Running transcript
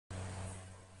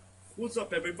What's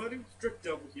up, everybody?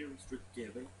 StrickGaming here in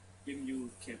StrickGaming, giving you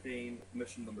campaign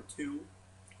mission number 2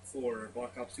 for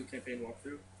Black Ops 2 campaign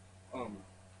walkthrough.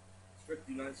 Strick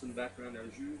Unites in the background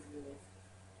as usual.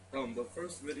 The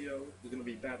first video is going to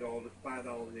be bad all the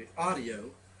audio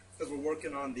because we're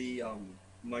working on the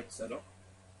mic setup.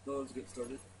 So let's get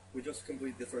started. We just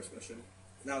completed the first mission.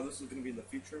 Now this is going to be in the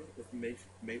future with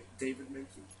David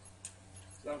Mason.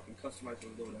 So now we can customize the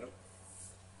loadout.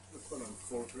 I'm going to put on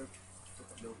full grip.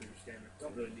 Millimeter scanner.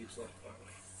 Don't really need select file.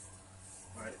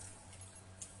 Alright.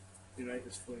 Unite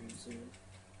is fleeing soon.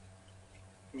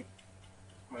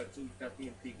 Alright, so we've got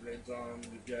EMP grenades on,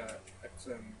 we've got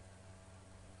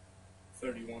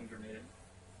XM31 grenade.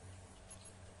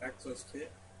 Access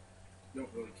kit. Don't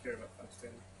really care about that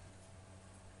standard.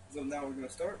 So now we're gonna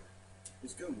start.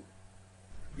 Let's go.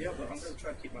 Yeah, but I'm gonna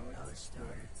try to keep my life. How it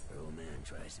started. Our old man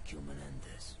tries to kill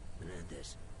Menendez.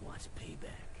 Menendez wants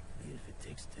payback, even if it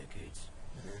takes decades.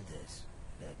 Menendez,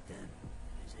 back then,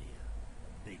 is a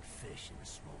big fish in a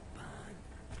small pond.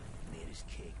 He made his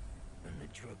cake on the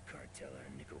drug cartel out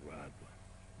of Nicaragua.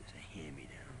 There's a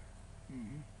hand-me-down.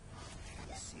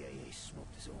 The CIA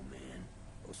smoked his old man.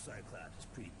 Old Cyclops is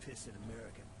pretty pissed at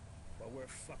America. While we're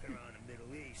fucking around the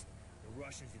Middle East, the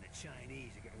Russians and the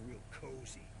Chinese are getting real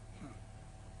cozy.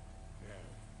 Now,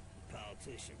 the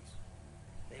politicians,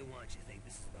 they want you to think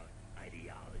this is about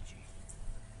ideology.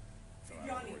 It's a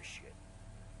lot of horse shit.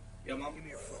 Yeah, Mom. Give me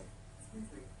your phone.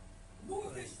 Who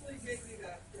officially gave you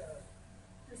that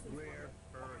Christmas Rare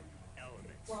earth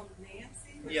elements. from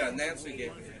Nancy? Yeah, Nancy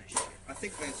gave me it. I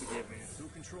think Nancy gave me it. Who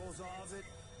controls all of it?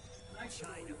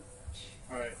 China.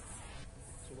 Alright.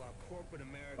 So while corporate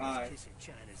America Bye. is kissing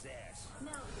China's ass,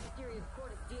 Now the mysterious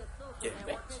Cordis Die social Get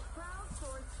network back. has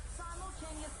crowdsourced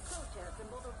simultaneous protests in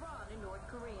both Iran and North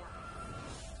Korea.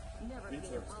 Never seen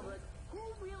in public who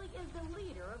really is the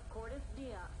leader of Cordis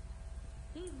Die.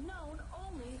 He's known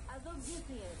only as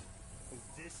Odysseus. who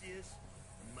this is?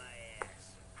 My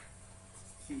ass.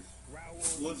 Raoul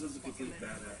Woods is a fucking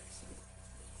complete badass.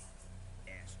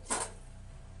 Asshole.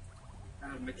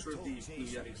 Make sure the Blue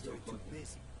Yeti's still Too plugged in.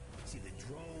 busy. See, the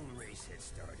drone race had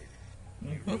started.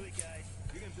 Hey, really, guys?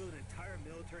 You're gonna build an entire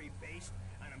military base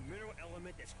on a mineral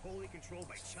element that's wholly controlled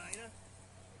by China?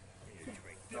 Here,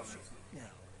 drink this. Now,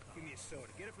 give me a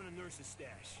soda. Get it from the nurse's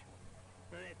stash.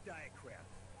 None of that diet crap.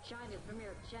 China's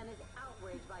Premier Chen is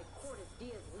outraged by Cordis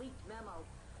Die's leaked memo,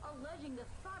 alleging the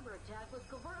cyber attack was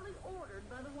covertly ordered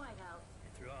by the White House. And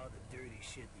through all the dirty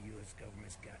shit the U.S.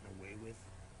 government's gotten away with,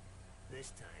 this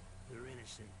time, they're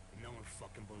innocent and no one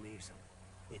fucking believes them.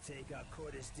 They take out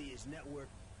Cordis Die's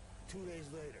network. 2 days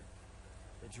later,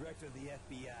 the director of the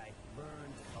FBI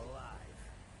burned alive.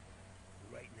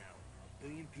 Right now, a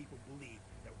billion people believe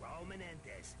that Raul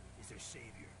Menendez is their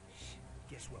savior.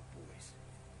 Guess what, boys?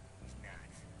 He's not.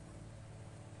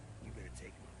 You better take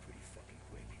him out pretty fucking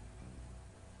quick.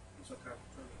 It's okay.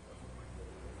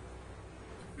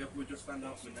 Yep, we just found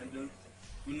out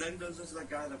Menendez is that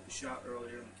guy that we shot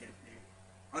earlier in the campaign.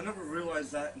 I never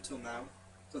realized that until now,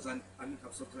 because I didn't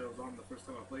have subtitles on the first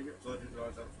time I played it, so I didn't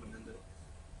realize that was Menendez.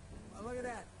 Oh, look at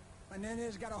that.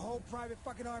 Menendez got a whole private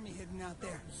fucking army hidden out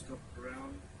there. Scope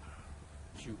around.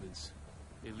 Cubans.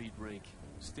 Elite rank.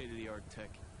 State-of-the-art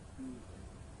tech.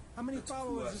 How many That's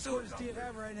followers cool, does that's Cordis so Die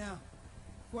have right now?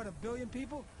 What, 1 billion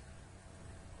people?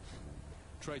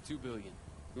 Try 2 billion.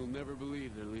 You'll never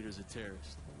believe their leader's a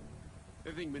terrorist.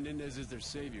 They think Menendez is their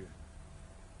savior.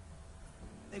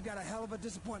 They've got a hell of a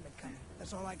disappointment coming.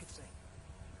 That's all I can say.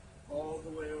 All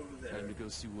the way over there. Time to go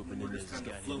see what We're Menendez just has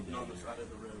kind of got floating hidden on the there. side of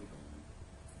the road.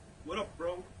 What up,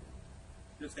 bro?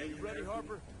 Just hanging You ready, there,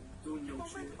 Harper? doing your Don't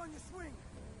shit. make it on your swing.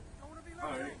 Don't want to be left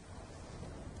Alright. out.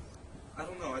 I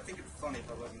don't know, I think it's funny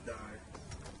if I let him die.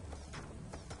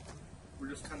 We're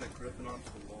just kind of gripping onto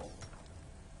the wall.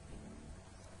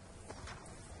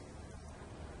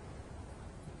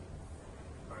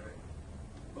 Alright.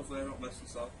 Hopefully I don't mess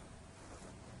this up.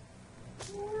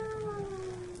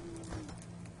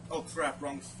 Oh crap,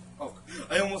 wrong. Oh,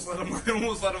 I almost let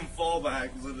him fall by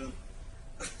accident.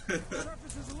 The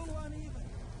surface is a little uneven.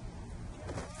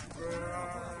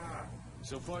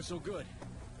 So far, so good.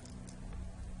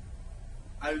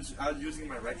 I was using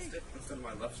my right stick instead of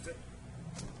my left stick.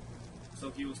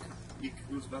 So he was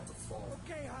about to fall.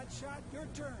 Okay, hotshot, your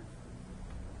turn.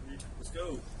 Let's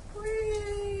go.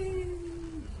 Whee!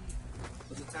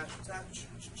 Let's attach.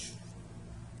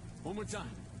 One more time.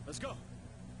 Let's go.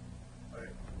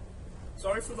 Alright.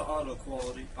 Sorry for the audio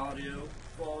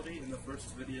quality in the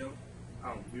first video.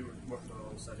 We were working on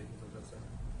all the settings, as I said.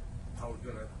 I was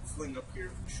gonna fling up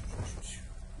here.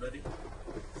 Ready?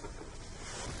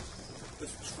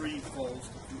 This tree falls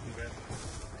completely random.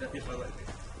 Got hit by lightning.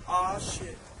 Ah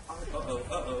shit.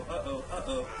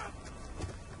 Uh-oh.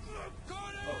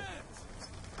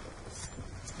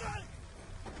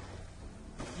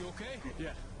 You okay?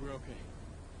 Yeah, we're okay.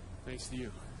 Thanks to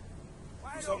you.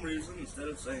 For some reason, instead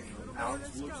of saying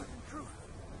Alex looks like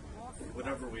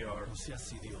whatever we are, No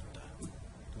seas idiota. Do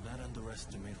not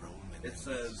underestimate Raul it Menendez.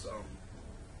 says,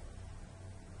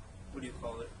 what do you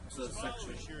call it? It says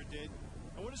section. Sure did.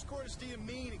 And what does Cordis Die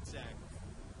mean exactly?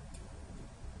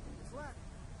 It's Latin.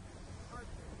 Art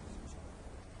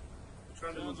I'm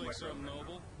trying to Sounds look like my something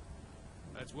noble.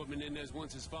 That's what Menendez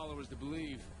wants his followers to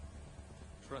believe.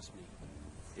 Trust me,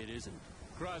 it isn't.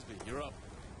 Crosby, you're up.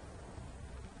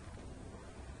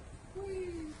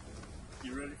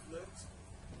 You ready for this?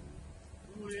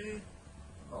 Wee.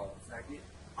 Oh, faggot.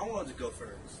 I wanted to go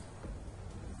first.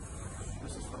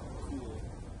 This is fucking cool.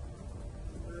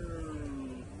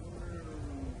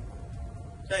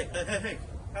 Hey.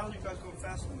 How are you guys going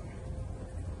faster than me?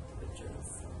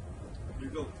 You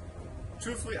go.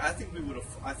 Truthfully, I think we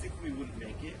wouldn't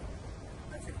make it.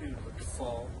 I think we would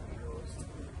fall.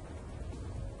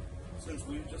 Since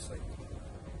we just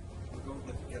we're going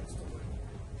against the wind.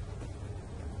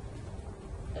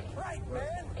 Right,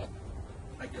 man.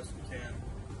 I guess we can.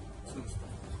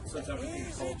 Since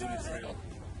everything's Call of Duty's real.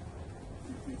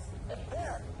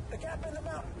 There, the gap in the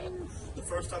mountain. The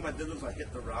first time I did this, I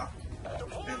hit the rock,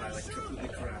 and I completely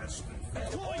crashed.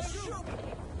 Shoot.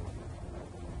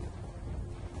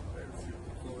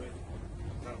 Deployed.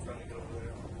 Now I'm trying to get over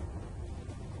there.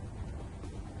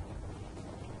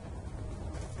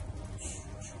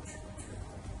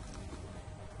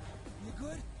 You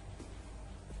good?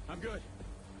 I'm good.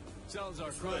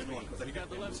 Salazar, Crosby, you got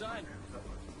the left side?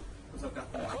 Because I've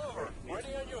got the Cover.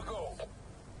 Ready on your go.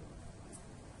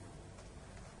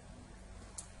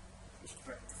 Just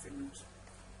crack the fingers.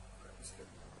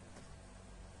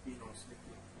 Being all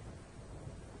sneaky.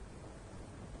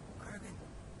 Kurgan,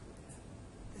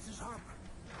 this is Harper.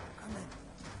 Come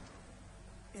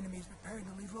in. Enemies preparing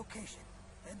to leave location.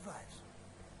 Advise.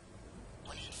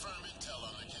 We need firm intel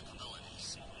on their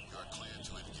capabilities. You're clear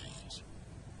to engage.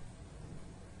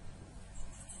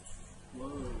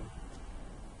 Whoa.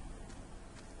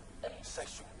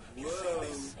 Section. Whoa.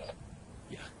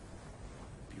 Yeah.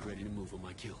 Be ready to move on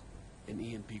my kill. An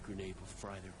EMP grenade will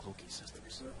fry their cloaking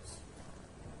systems.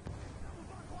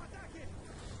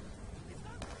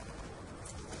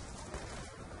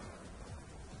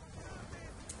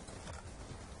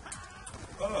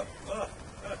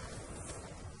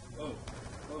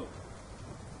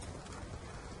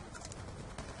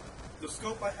 The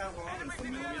scope I have on is the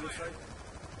millimeter sight.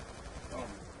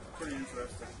 Pretty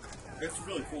interesting. It's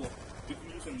really cool. You can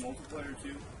use it in multiplayer too.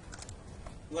 It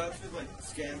allows you to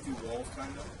scan through walls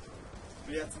kind of.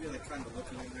 But you have to be kind of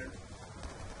looking in there.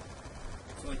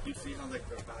 So you see how they're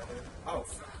by there. Oh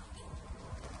fuck.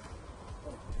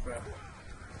 Oh crap.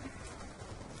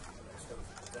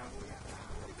 Down.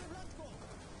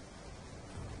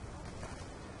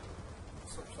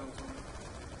 Subtitles on it.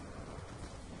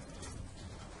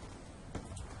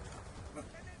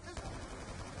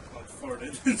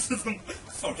 Farted into them.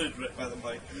 Farted right by the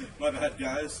mic. My bad,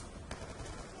 guys.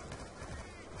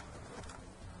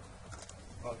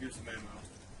 Oh, here's some ammo.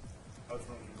 I was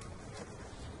running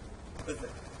around.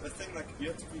 The thing, you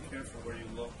have to be careful where you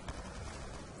look.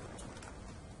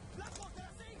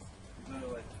 You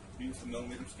gotta, use the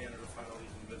millimeter scanner to find all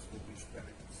these invisible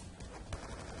douchebags.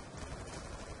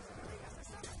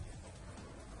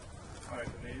 Alright,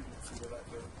 grenade. Let's see where that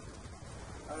goes.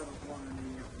 I don't want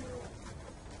any of your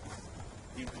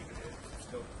EMP grenades. Let's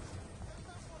go.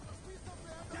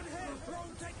 Get ahead,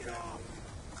 drone, take it off.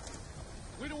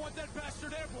 We don't want that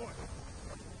bastard airborne!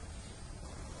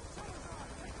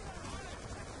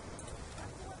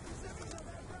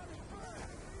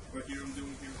 Right here, I'm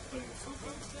doing here, playing with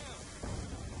subbox.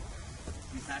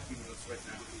 I'm hacking this right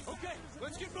now. Okay,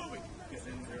 let's get moving! Get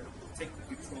in there, take the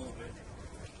control of it.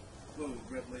 Whoa,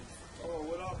 red light. Oh,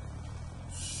 what up?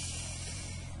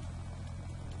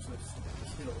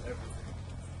 Just kill everything.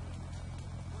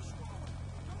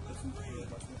 Listen to it,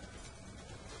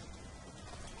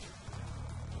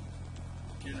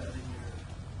 get out of here.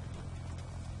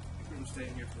 I'm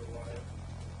staying here for a while.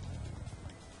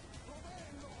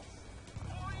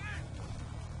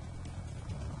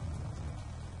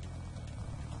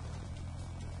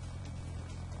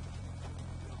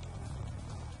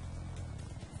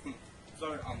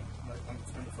 Sorry, I'm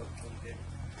trying to focus on the game.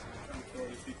 I'm trying to kill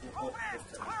these people. Oh, this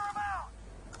time.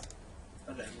 A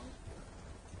demo.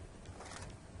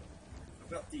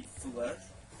 I've got the fillet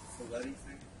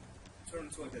thing. Turn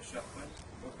into a shotgun.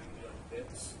 Broken into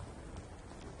bits.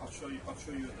 I'll show you in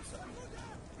a second.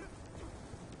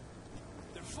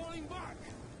 They're falling back!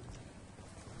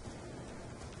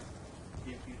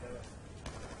 that.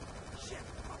 Shit!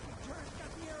 Fucking turret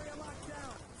got the area locked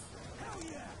down! Hell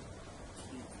yeah!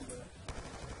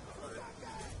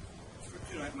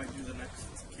 Tonight might do the next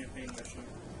campaign mission.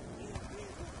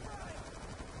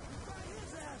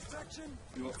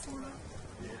 You up for that?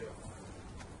 Yeah.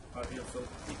 Yeah,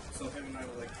 so him and I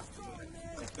will like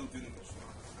go do the mission.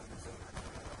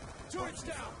 Turrets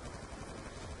down!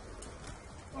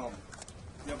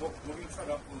 Yeah, but we're gonna try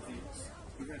to upload these.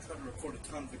 We're gonna try to record a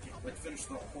ton of the like finish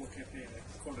the whole campaign, like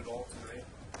record it all tonight.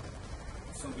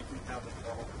 So we can have like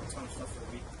a ton of stuff for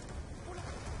the week.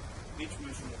 Each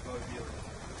mission will probably be like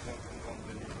one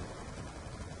video.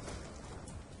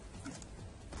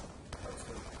 That's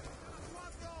good.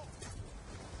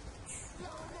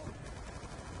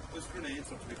 Those grenades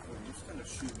are pretty cool. You just kind of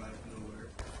shoot them out of nowhere.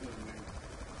 It's really weird.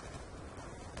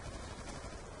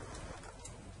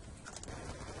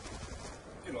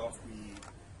 Get off me.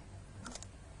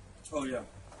 Oh yeah.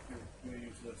 Here, I'm gonna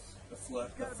use this. The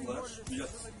flesh. You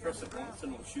just press it once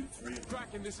and it'll shoot 3 of them.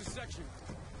 Kraken, this is section.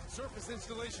 Surface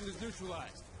installation is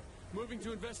neutralized. Moving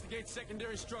to investigate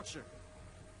secondary structure.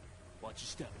 Watch your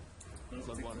step.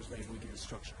 Floodwaters may weaken the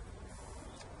structure.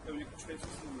 Yeah, you can trace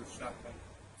this with a shotgun.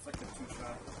 It's like a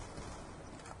 2-shot.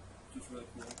 Which is really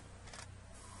cool.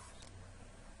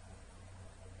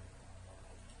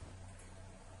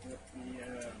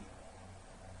 Yeah.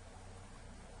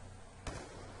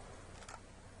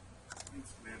 Need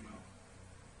some ammo.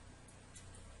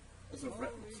 There's a Holy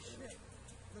shit.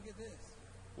 Look at this.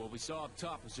 What we saw up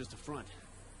top was just a front.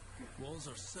 Walls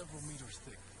are several meters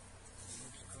thick.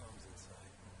 There's comms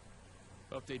inside.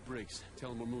 Update Briggs.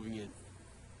 Tell him we're moving in.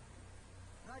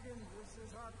 Dragon, this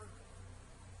is Harper.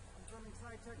 Confirming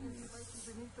sci-tech installation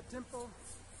beneath the temple.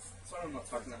 Sorry I'm not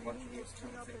talking that much in this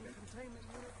kind of thing. Containment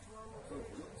unit to our So it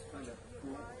looks kind of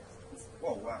cool.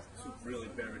 Oh wow, this is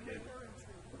really barricaded.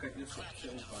 Look like this is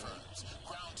killed by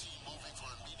Ground team moving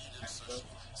for immediate insertion.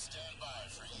 Stand by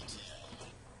for ETA.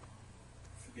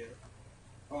 forget.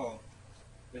 Oh,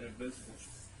 an invisible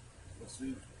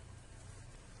suit.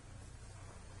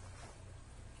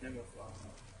 Camouflage.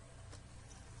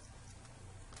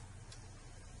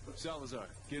 Salazar,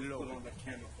 get it Put over. on the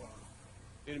camouflage.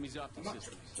 Enemy's optic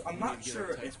systems. I'm We not need to get sure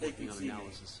our techs if they working can on see me.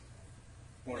 analysis.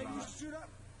 Or Hey, you not. shoot up.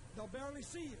 They'll barely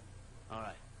see you. All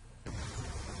right.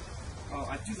 Oh,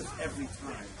 I do this every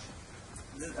time.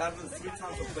 Out of the 3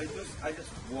 times I played this, I just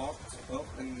walked up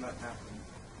and that happened.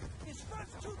 It's front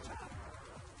too tough.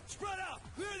 Spread out.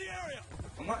 Clear the area.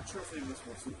 I'm not sure if the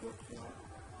invisible suit works or not.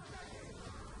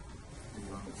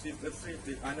 Let's see if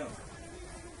they, I know.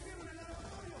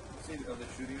 Let's see, are they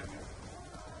shooting at me?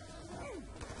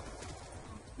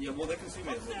 Yeah, well they can see me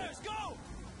a little bit. Upstairs, go!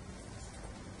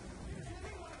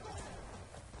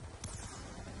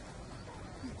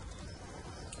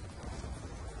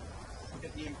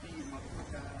 Get EMP,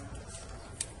 motherfucker.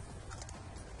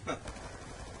 Huh.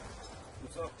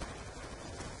 What's up?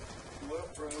 What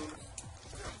up, bros?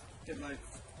 Get knife.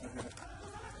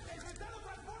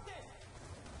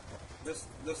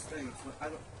 This thing, I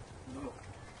don't know.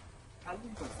 How do we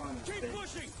go find this Keep thing?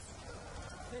 pushing.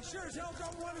 They sure as hell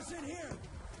don't want us in here.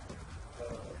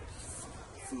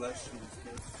 Flesh in this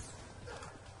case.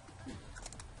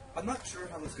 I'm not sure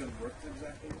how this is gonna work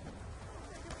exactly.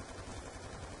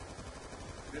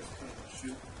 This kind of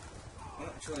shoot. I'm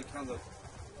not sure like how the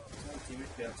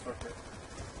teammate. Yeah, it's Harper.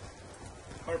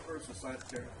 Harper's a side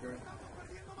character.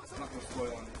 I'm not gonna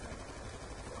spoil anything.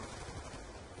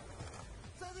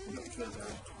 I'm not sure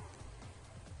that.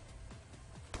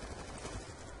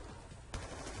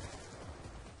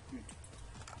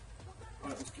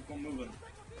 Alright, let's keep on moving.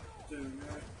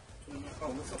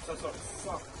 Oh, what's up?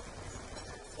 Fuck.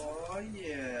 Oh,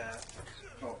 yeah.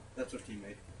 Oh, that's our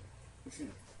teammate.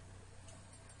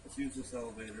 Let's use this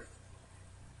elevator.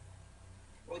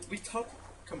 Well, we took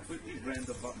completely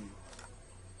random button.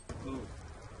 Oh.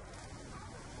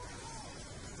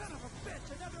 Son of a bitch,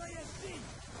 another ASD.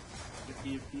 The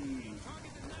EMP.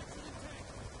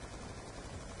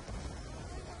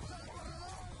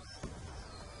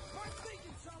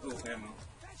 Oh, ammo.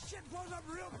 That shit blows up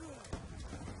real good.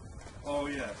 Oh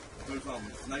yeah, there's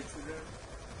nitrogen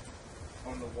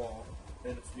on the wall,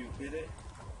 and if you hit it,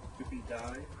 you can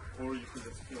die, or you can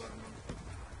just kill everyone.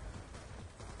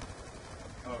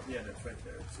 Oh yeah, that's right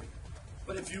there. See.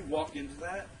 But if you walk into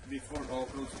that before it all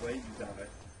goes away, you die.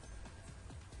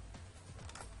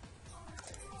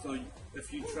 So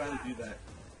if you try to do that,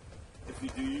 if you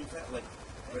do use that, like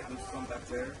right, there's some back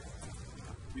there,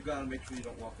 you gotta make sure you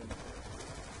don't walk into it.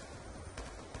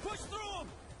 Push through them.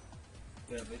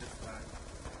 Yeah, they just died.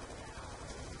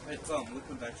 It's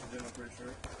liquid nitrogen, I'm pretty sure.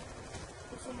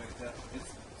 Or something like that.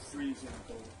 It's freezing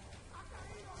cold.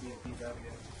 EMP's out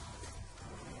again.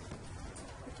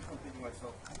 I keep on thinking to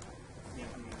myself,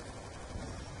 EMP.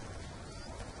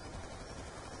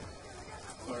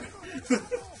 Sorry.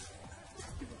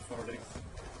 Keep on farting.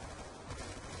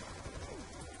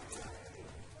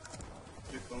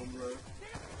 Big bone bro.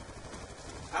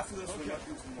 After this, we're not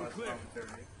doing some live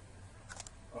commentary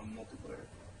on multiplayer.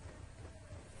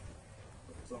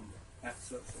 With some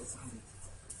access of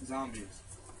zombies.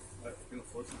 Like, gonna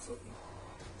force something.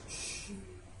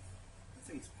 That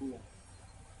thing's cool.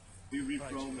 We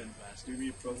repro and we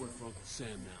repro Work for Uncle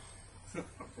Sam now.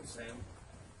 Uncle Sam.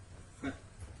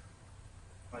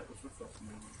 Alright, what's my first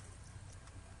name?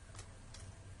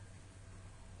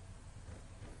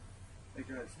 Hey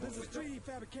guys, This is 3D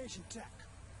fabrication tech.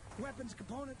 Weapons,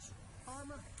 components,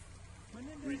 armor.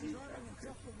 Menendez is arming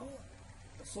himself for war.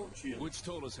 Assault shield. Woods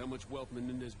told us how much wealth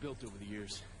Menendez built over the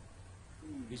years.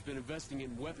 He's been investing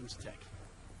in weapons tech.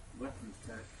 Weapons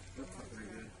tech. That's not very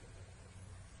good.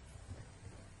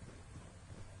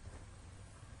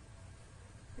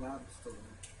 Lab storage.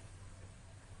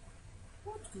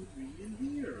 What could be in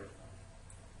here?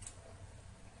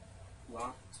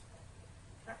 Locked.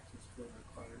 Access code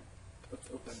required. Let's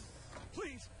open.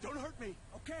 Please, don't hurt me,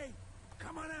 okay?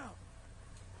 Come on out.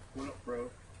 What up, bro?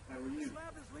 How are you? This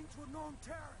lab is linked to a known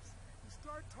terrorist. You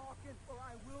start talking or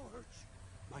I will hurt you.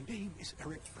 My name is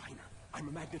Eric Reiner. I'm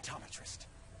a magnetometrist.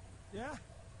 Yeah?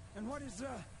 And what is,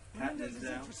 Pat Menendez's is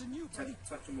down. interest in you, buddy?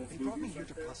 They brought me here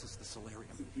to process the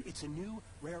Celerium. It's a new,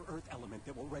 rare earth element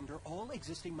that will render all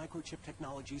existing microchip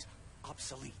technologies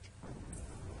obsolete.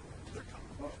 They're coming.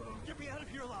 Uh-oh. Get me out of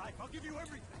here alive. I'll give you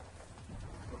everything.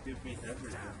 Give me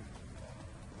everything.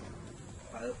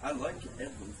 I like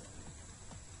everything.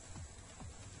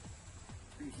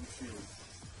 Give me some shields.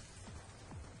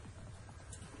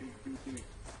 Give me.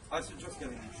 I suggest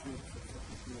getting these shields.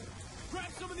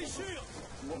 Grab some of these shields!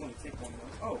 You won't want to take one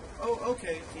though. Oh,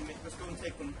 okay, teammate. Let's go and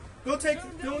take them. Go take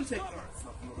them. Go and take them.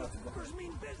 Fuckers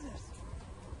mean business.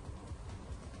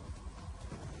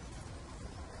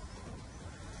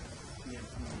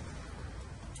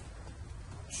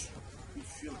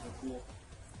 These shields are cool.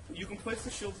 You can place the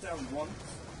shields down once,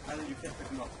 and then you can't pick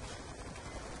them up.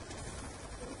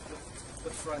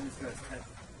 Let's try this guy's head.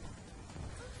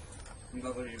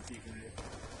 Another EMP grenade.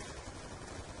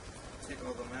 Take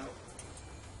all of them out.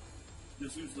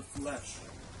 Just use the flesh.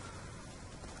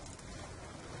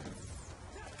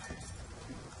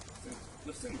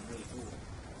 This thing is really cool.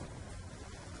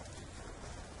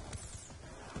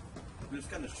 They're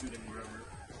just kind of shooting wherever.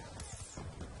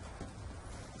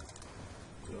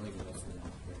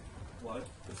 What?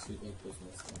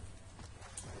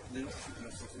 They don't shoot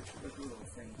missiles, they shoot like a little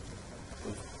thing.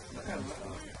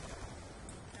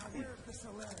 Now where's the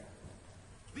Celerium?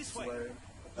 This way.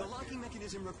 The locking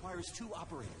mechanism requires 2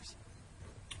 operators.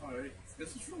 Alright,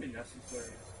 this is really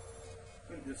necessary.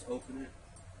 I'm gonna just open it.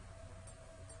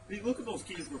 See, look at those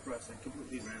keys we're pressing,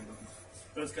 completely random.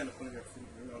 But it's kind of putting our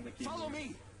finger on the keyboard. Follow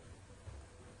me!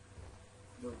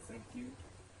 No, thank you.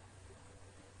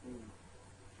 Ooh,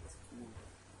 that's cool.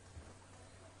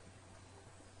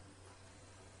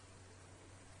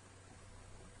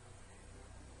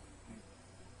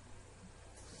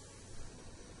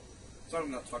 Sorry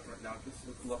I'm not talking right now, because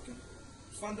it's looking.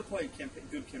 It's fun to play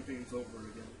good campaigns over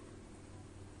again.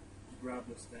 Just grab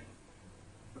this thing.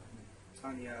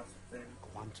 Tiny ass thing.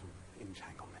 Quantum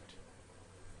entanglement.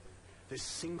 This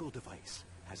single device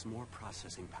has more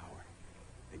processing power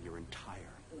than your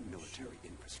entire military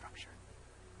infrastructure.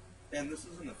 And this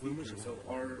isn't a feature, so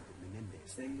our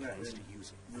Menendez thing that plans is to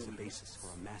use it as a really basis for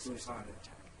a massive cyber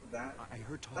attack. That I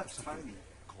heard talk that's of something tiny.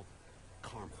 called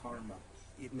karma. Karma.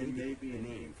 It may be a the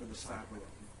name for the cyber. cyber.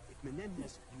 If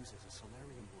Menendez uses a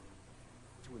Celerium worm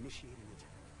to initiate an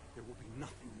attack, there will be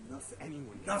nothing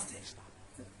anyone can do to stop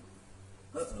it.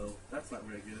 Uh-oh, that's not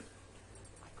very good.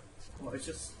 Well, it's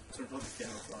just turns off the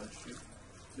camouflage shoot.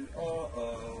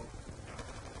 Uh-oh.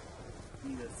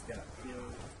 He just got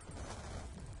killed.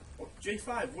 Oh,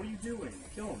 J5, what are you doing?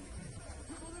 Kill him.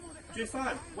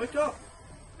 J5, wake up!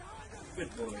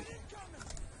 Good boy.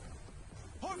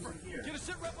 Harper, get a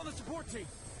sit rep on the support team.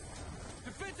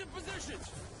 Defensive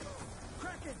positions.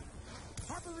 Kraken!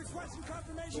 Harper requesting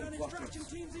confirmation on instruction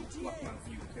team's Block ETA. my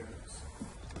view, carrots.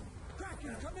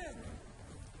 Kraken, come in!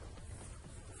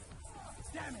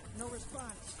 Damn it, no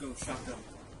response. Let's go shotgun.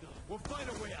 We'll find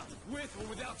a way out, with or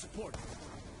without support.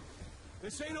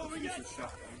 This ain't over Use yet. a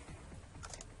shotgun.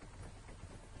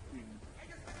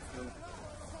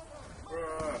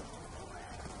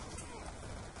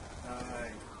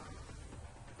 Die.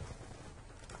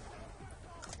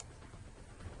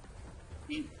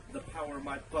 Eat the power of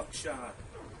my buckshot.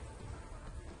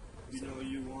 You know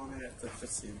you want it. Let's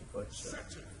see. But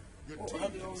Your how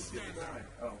do team you always get denied?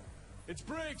 Oh, It's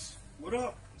Briggs. what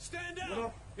up? Stand What down.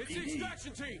 up? It's the PD.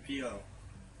 extraction team. PO.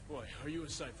 Boy, are you a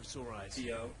sight for sore eyes?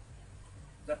 PO.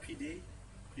 Is that PD?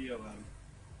 POM.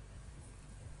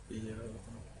 PO.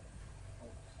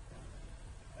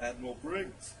 Admiral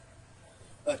Briggs.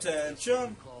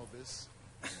 Attention! Call this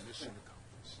mission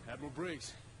accomplished. Admiral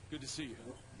Briggs, good to see you.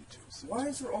 You too, sir. Why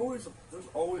is there always there's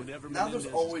always Whenever now there's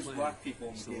Menendez always is playing, black people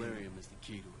in the game? Celerium is the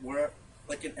key to it. Where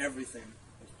like in everything,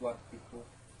 there's black people.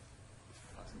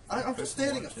 I'm just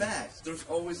stating a fact. They're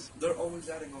always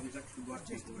adding all these extra black He's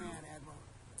just a people. man, Admiral.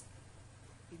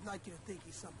 He'd like you to think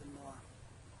he's something more.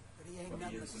 But he ain't But he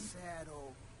nothing but a isn't. sad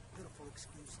old, pitiful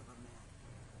excuse of a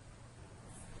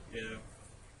man.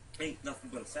 Yeah. Ain't nothing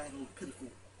but a sad old pitiful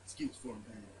excuse for him.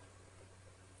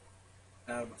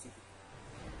 Adam, I think.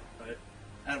 Right?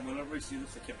 Adam, whenever we see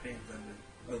this, the campaign's ended.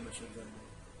 Or the mission's ended.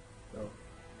 So,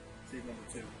 see number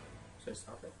 2. Should I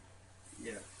stop it?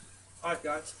 Yeah. Alright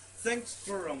guys, thanks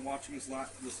for watching this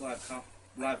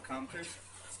live commentary.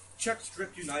 Check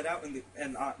Strict Unite out in the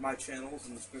my channels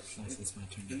in the description. It's my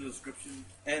turn. In the description.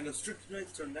 And the Strict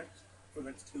Unite's are next for the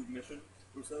next 2 missions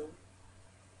or so.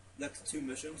 Next 2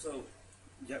 missions, so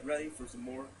get ready for some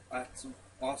more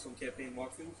awesome campaign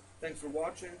walkthroughs. Thanks for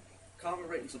watching. Comment,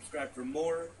 rate, and subscribe for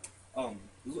more.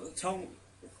 Tell me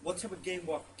what type of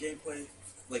gameplay,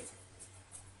 like,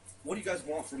 what do you guys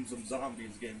want from some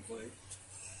zombies gameplay?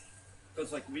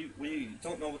 Because like we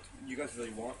don't know what you guys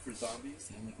really want for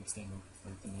zombies. I'm staying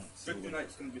over for the night. Strict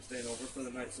Unite's gonna be staying over for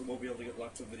the night, so we'll be able to get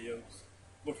lots of videos.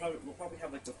 We'll probably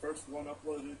have like the first one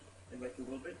uploaded in like a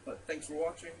little bit. But thanks for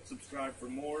watching. Subscribe for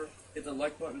more. Hit the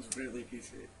like button; it's greatly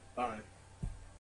appreciated. Bye.